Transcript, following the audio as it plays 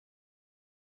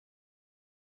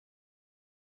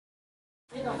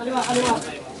The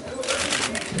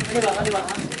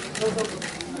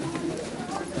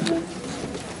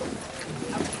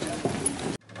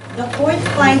court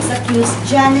finds accused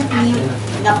Janet Lim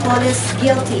Napoles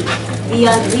guilty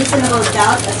beyond reasonable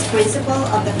doubt as principal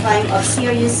of the crime of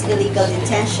serious illegal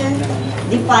detention,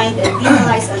 defined and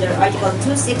penalized under Article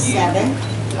 267,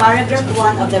 Paragraph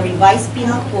 1 of the Revised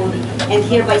Penal Code, and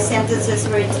hereby sentences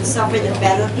her to suffer the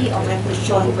penalty of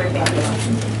reclusion perpetua.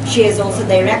 She is also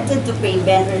directed to pay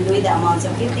Benhur Luy the amounts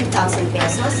of 15,000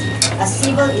 pesos as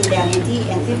civil indemnity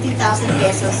and 15,000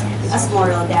 pesos as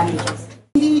moral damages.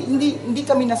 Hindi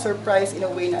kami na-surprise in a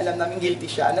way na alam namin guilty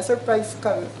siya.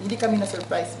 Hindi kami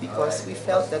na-surprise because we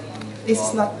felt that this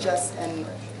is not just an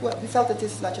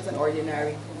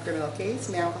ordinary criminal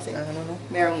case.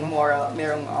 Merong moral,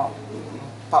 merong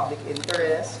public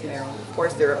interest. Of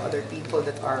course, there are other people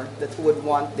that would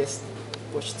want this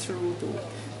pushed through to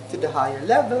the higher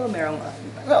level.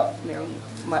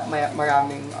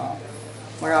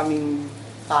 Maraming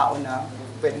tao na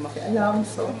pwede makialam.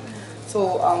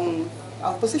 So ang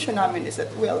position namin is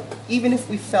that, well, even if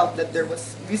we felt that there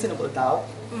was reasonable doubt,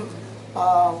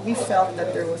 we felt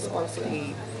that there was also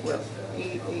a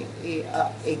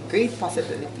great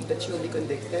possibility that she will be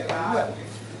convicted, and well,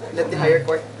 let the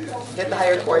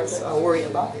higher courts worry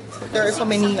about it. There are so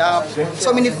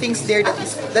many things there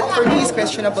that for me is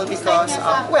questionable because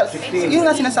well, yung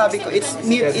nga sinasabi ko, it's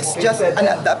just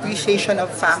the appreciation of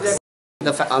facts.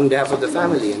 On behalf of the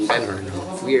family in Benhur,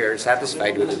 we are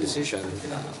satisfied with the decision.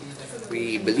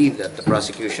 We believe that the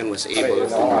prosecution was able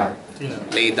to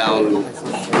lay down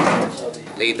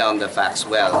the facts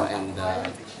well and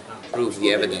prove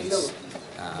the evidence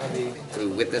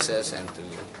through witnesses and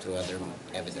through other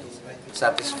evidence.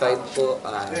 Satisfied po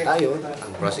tayo,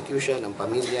 ang prosecution, ang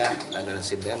pamilya, lalo na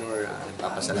si Benhur,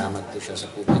 nagpapasalamat po siya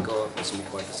sa publiko,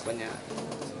 sumuporta sa kanya.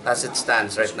 As it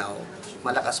stands right now,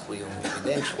 malakas po yung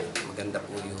evidence, maganda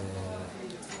po yung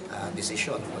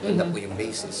decision, maganda po yung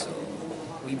basis. So,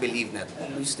 we believe that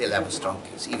we still have a strong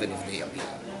case, even if they appeal.